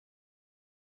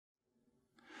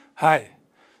Hi,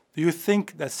 do you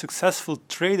think that successful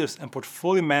traders and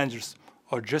portfolio managers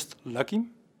are just lucky?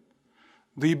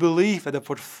 Do you believe that a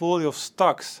portfolio of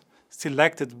stocks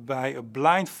selected by a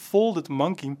blindfolded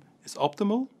monkey is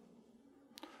optimal?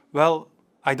 Well,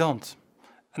 I don't.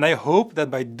 And I hope that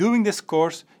by doing this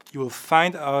course, you will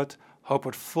find out how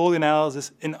portfolio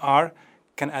analysis in R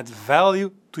can add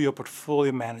value to your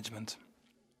portfolio management.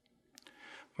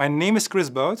 My name is Kris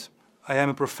Boudt. I am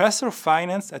a professor of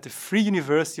finance at the Free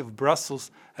University of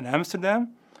Brussels and Amsterdam.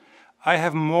 I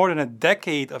have more than a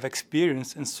decade of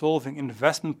experience in solving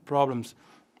investment problems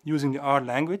using the R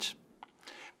language.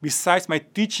 Besides my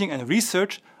teaching and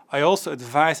research, I also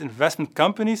advise investment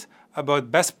companies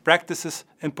about best practices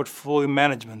in portfolio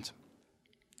management.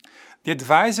 The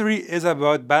advisory is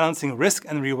about balancing risk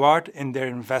and reward in their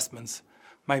investments.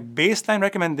 My baseline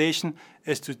recommendation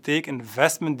is to take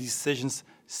investment decisions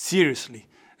seriously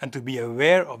and to be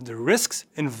aware of the risks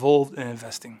involved in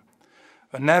investing.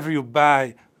 Whenever you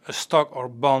buy a stock or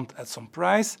bond at some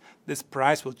price, this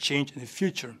price will change in the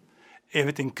future. If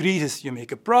it increases, you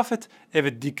make a profit. If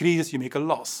it decreases, you make a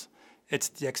loss. It's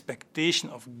the expectation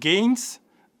of gains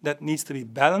that needs to be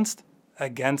balanced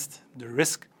against the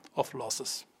risk of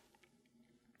losses.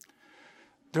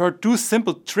 There are two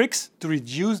simple tricks to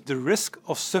reduce the risk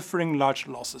of suffering large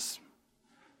losses.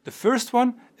 The first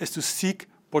one is to seek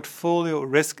portfolio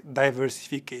risk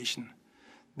diversification.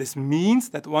 This means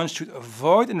that one should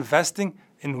avoid investing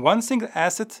in one single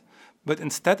asset, but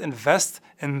instead invest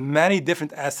in many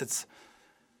different assets.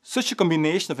 Such a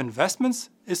combination of investments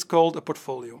is called a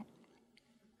portfolio.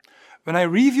 When I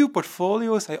review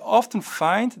portfolios, I often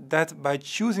find that by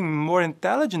choosing more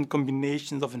intelligent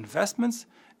combinations of investments,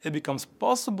 it becomes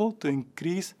possible to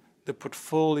increase the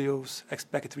portfolio's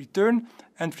expected return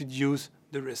and reduce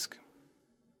the risk.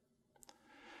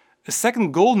 A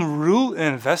second golden rule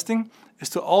in investing is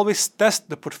to always test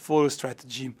the portfolio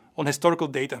strategy on historical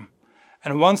data,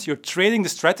 and once you're trading the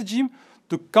strategy,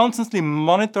 to constantly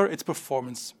monitor its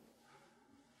performance.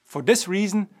 For this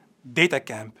reason,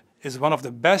 DataCamp is one of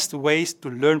the best ways to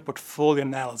learn portfolio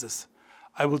analysis.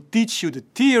 I will teach you the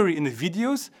theory in the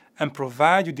videos and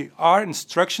provide you the R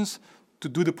instructions to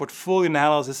do the portfolio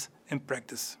analysis in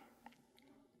practice.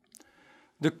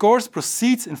 The course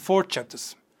proceeds in 4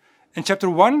 chapters. In Chapter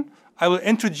 1, I will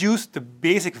introduce the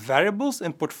basic variables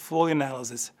in portfolio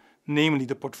analysis, namely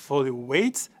the portfolio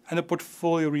weights and the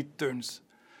portfolio returns.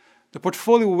 The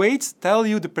portfolio weights tell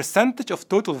you the percentage of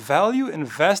total value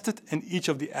invested in each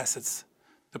of the assets.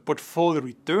 The portfolio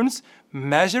returns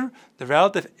measure the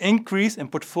relative increase in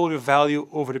portfolio value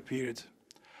over the period.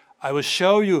 I will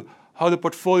show you how the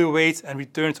portfolio weights and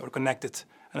returns are connected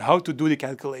and how to do the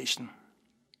calculation.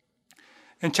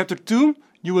 In Chapter 2,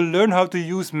 you will learn how to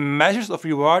use measures of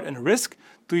reward and risk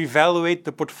to evaluate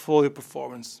the portfolio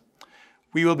performance.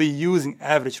 We will be using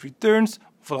average returns,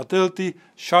 volatility,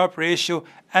 Sharpe ratio,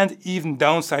 and even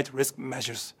downside risk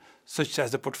measures, such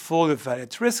as the portfolio value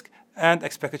at risk and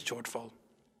expected shortfall.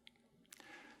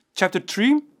 Chapter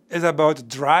 3 is about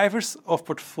drivers of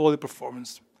portfolio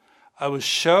performance. I will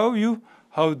show you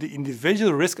how the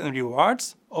individual risk and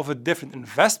rewards of a different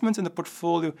investments in the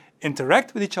portfolio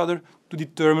interact with each other to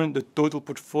determine the total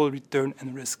portfolio return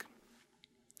and risk.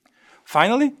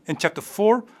 Finally, in Chapter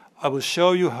 4, I will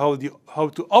show you how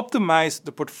to optimize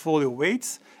the portfolio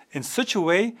weights in such a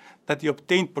way that the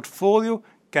obtained portfolio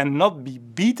cannot be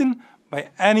beaten by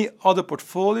any other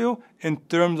portfolio in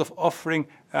terms of offering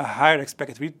a higher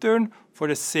expected return for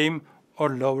the same or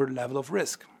lower level of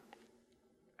risk.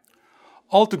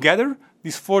 Altogether,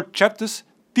 these 4 chapters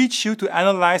teach you to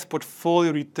analyze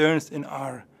portfolio returns in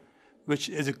R, which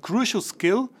is a crucial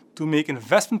skill to make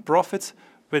investment profits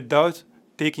without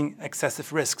taking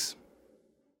excessive risks.